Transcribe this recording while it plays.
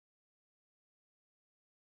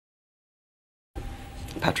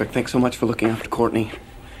Patrick, thanks so much for looking after Courtney.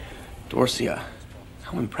 Dorcia,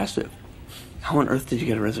 how impressive. How on earth did you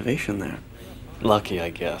get a reservation there? Lucky,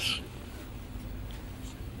 I guess.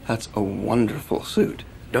 That's a wonderful suit.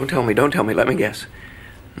 Don't tell me, let me guess.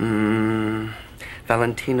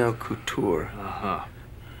 Valentino Couture. Uh-huh.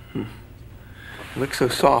 Looks so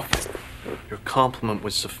soft. Your compliment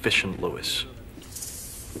was sufficient, Louis.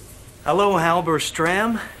 Hello,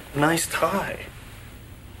 Halberstram. Nice tie.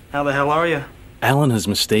 How the hell are you? Alan has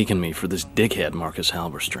mistaken me for this dickhead Marcus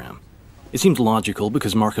Halberstram. It seems logical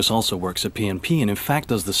because Marcus also works at PNP and in fact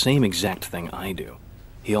does the same exact thing I do.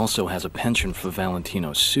 He also has a penchant for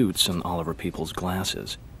Valentino suits and Oliver Peoples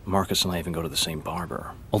glasses. Marcus and I even go to the same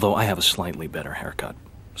barber, although I have a slightly better haircut.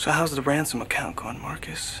 So how's the ransom account going,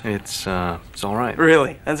 Marcus? It's all right.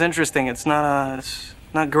 Really? That's interesting. It's not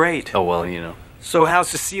great. Oh, well, you know. So how's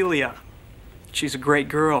Cecilia? She's a great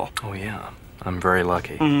girl. Oh, yeah. I'm very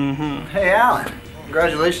lucky. Mm-hmm. Hey, Alan.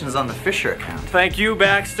 Congratulations on the Fisher account. Thank you,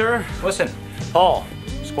 Baxter. Listen, Paul,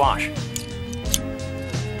 squash.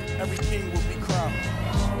 Every king will be crowned.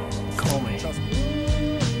 Call me.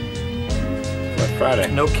 What,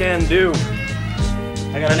 Friday? No can do.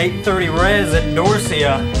 I got an 8:30 res at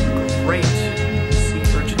Dorcia. Great. Sea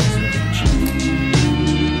urchins at the beach.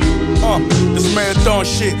 This marathon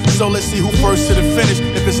shit, so let's see who first to the finish.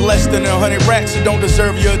 If it's less than 100 racks, it don't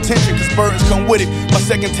deserve your attention, cause burdens come with it. My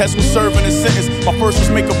second test was serving a sentence. My first was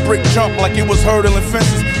make a brick jump like it was hurdling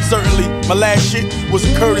fences. Certainly, my last shit was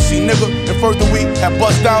a courtesy, nigga. And further, we had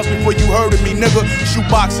bust downs before you heard of me, nigga. Shoe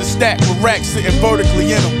boxes stacked with racks sitting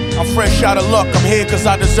vertically in them. I'm fresh out of luck, I'm here cause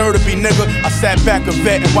I deserve to be, nigga. I sat back a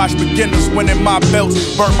vet and watched beginners winning my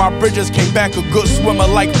belts. Burnt my bridges, came back a good swimmer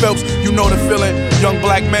like Phelps. You know the feeling, young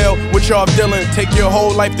black male, what y'all dealing. Take your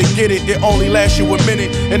whole life to get it, it only lasts you a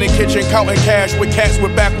minute. In the kitchen counting cash with cats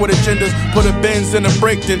with backward agendas. Put a Benz in a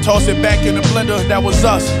break, then toss it back in the blender, that was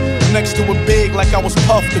us. Next to a big like I was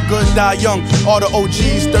Puff, the good die young. All the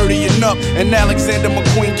OGs 30 and up, and Alexander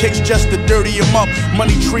McQueen kicks just to dirty him up.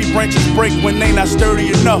 Money tree branches break when they not sturdy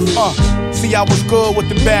enough. See, I was good with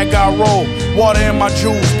the bad guy roll. Water in my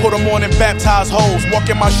jewels, put them on and baptize hoes. Walk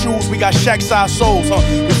in my shoes, we got shack size souls,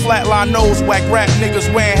 with flatline nose, whack rap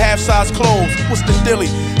niggas wearing half size clothes. What's the dilly?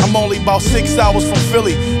 I'm only about 6 hours from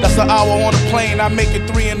Philly. That's an hour on a plane, I make it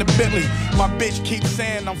 3 in the Bentley. My bitch keeps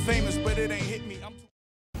saying I'm famous, but it ain't hit me.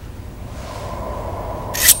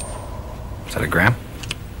 Is that a gram?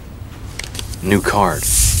 New card.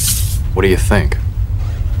 What do you think?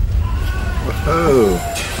 Whoa,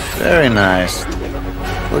 very nice.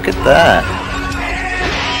 Look at that.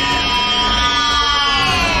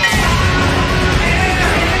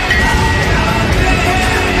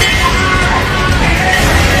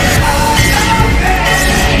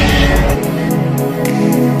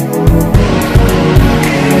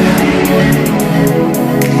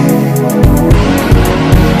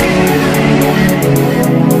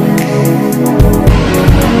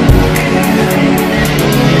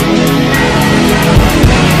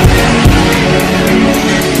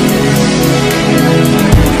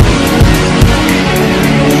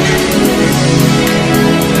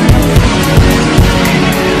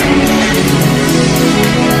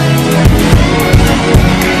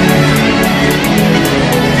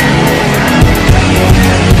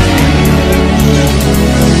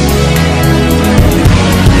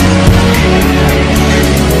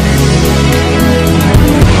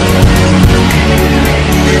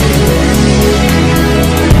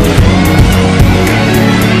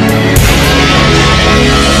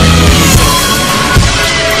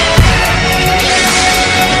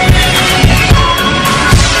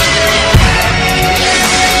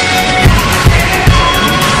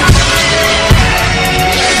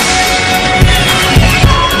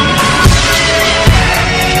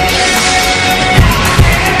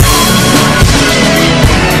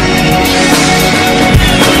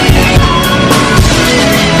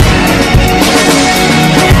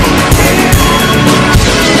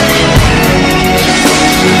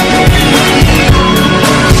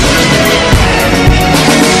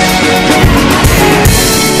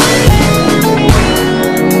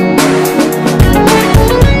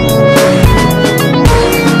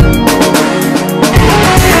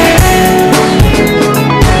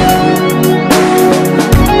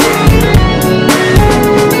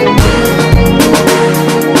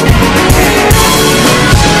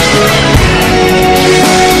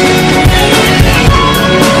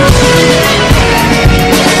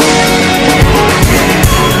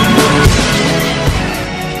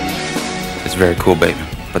 Very cool, baby,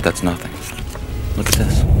 but that's nothing. Look at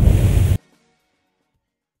this.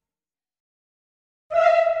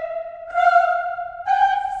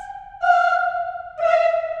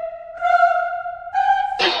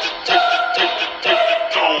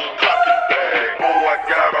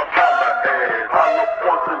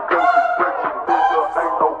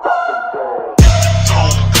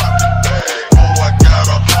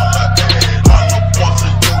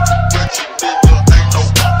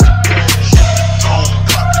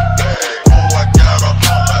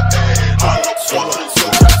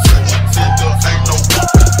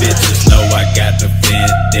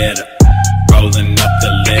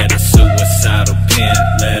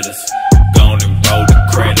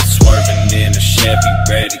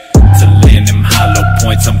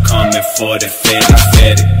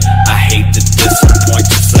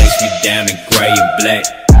 down in gray and black.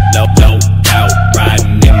 Low out,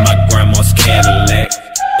 riding in my grandma's Cadillac.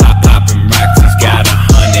 Popping rocks, he's got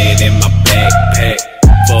 100 in my backpack.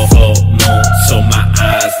 Full moon, so my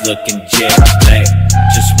eyes looking jet black.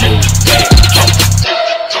 Just move back.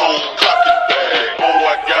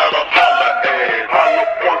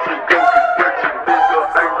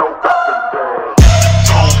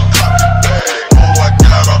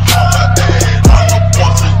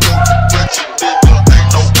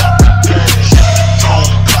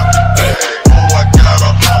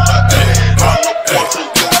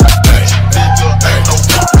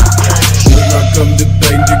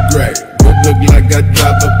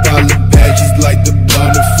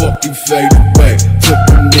 Fade away. Took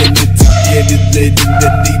a minute to get it lit and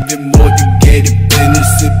then even more to get it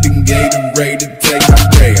finished. Sipping Gatorade and take a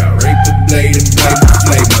ray. I rape the blade and blame the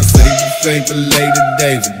flame. I save the fame for later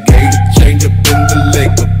days. A gator change up in the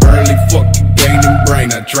lake, but barely fucking gaining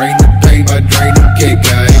brain. I train the pain by draining cake.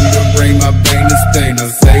 I aim the rain, my vein is stained.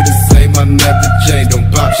 I say the same, I never change.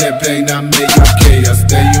 Don't pop champagne, I'm A-OK. I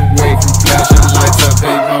stay away from flashing lights. I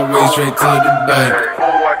pave my way straight to the bank.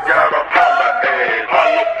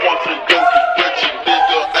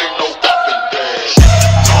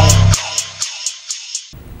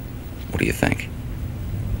 What do you think?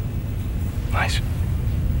 Nice.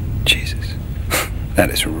 Jesus.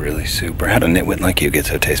 That is really super. How'd a nitwit like you get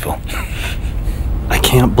so tasteful? I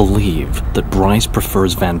can't believe that Bryce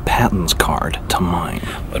prefers Van Patten's card to mine.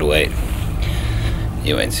 But wait.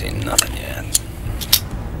 You ain't seen nothing yet.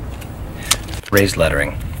 Raised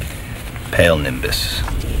lettering. Pale nimbus.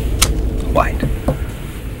 White.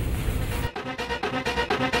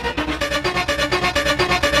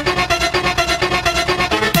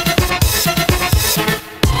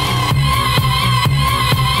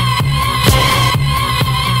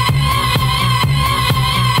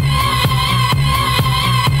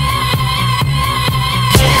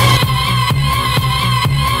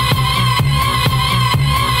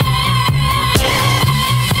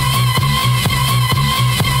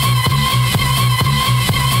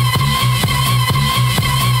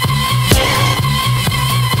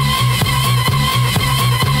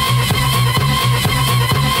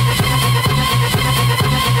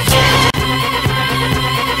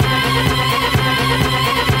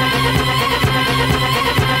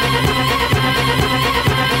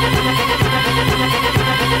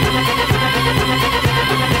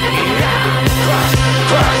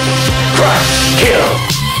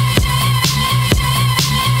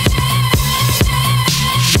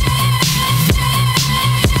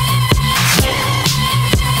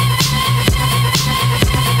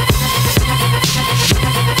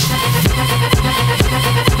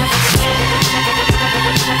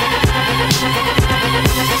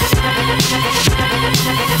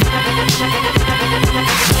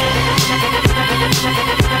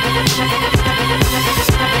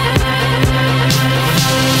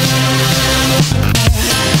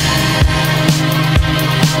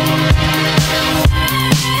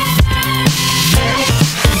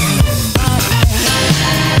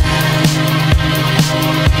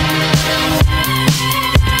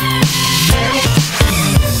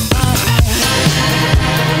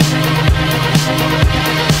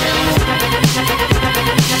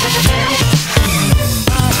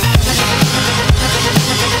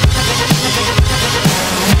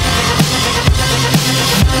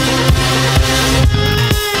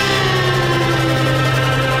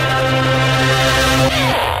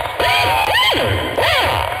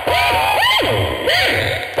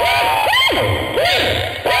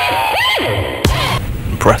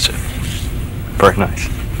 Impressive. Very nice.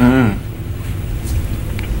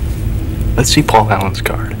 Let's see Paul Allen's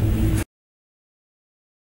card.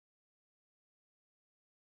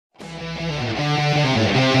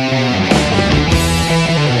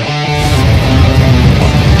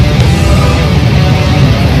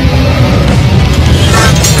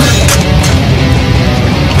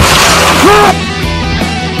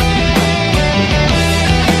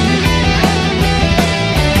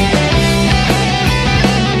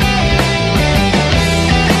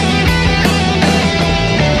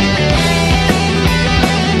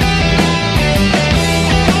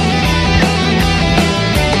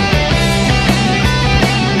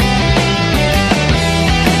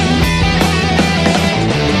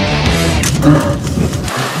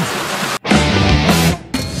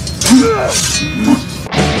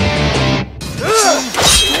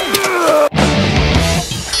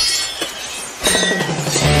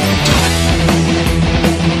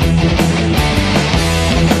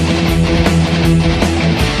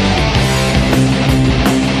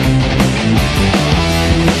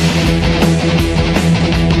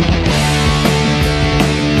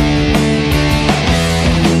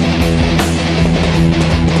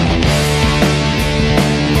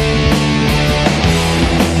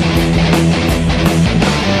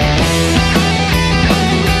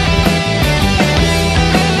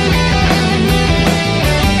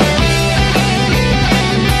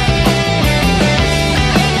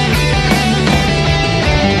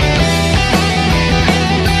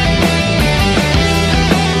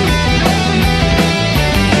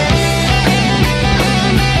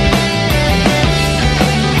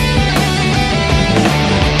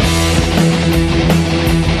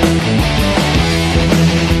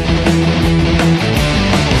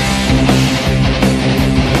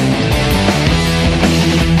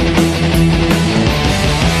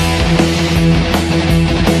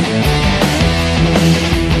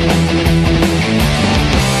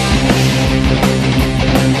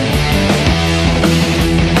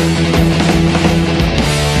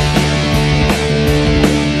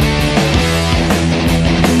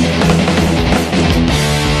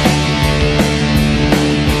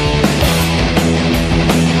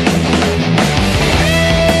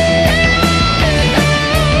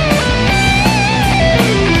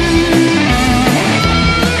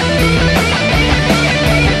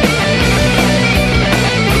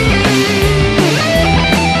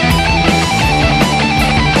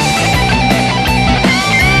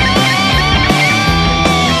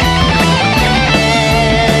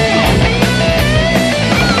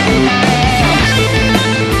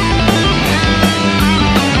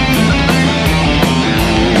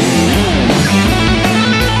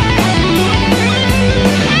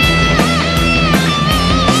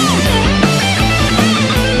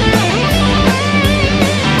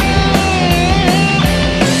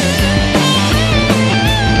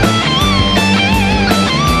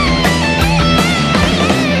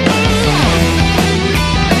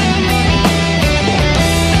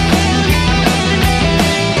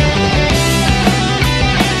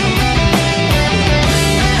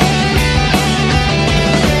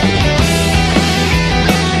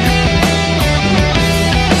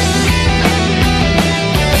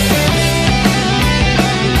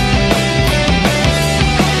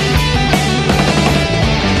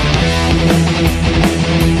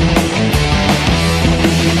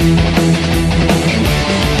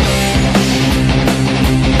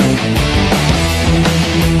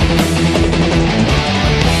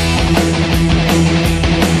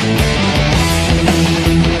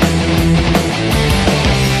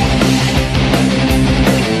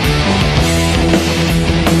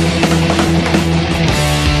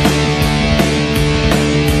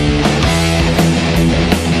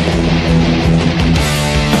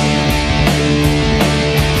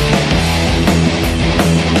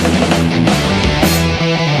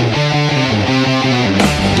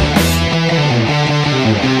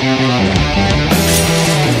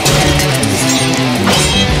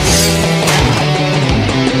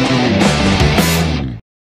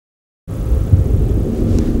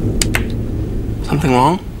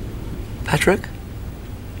 Patrick?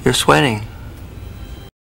 You're sweating.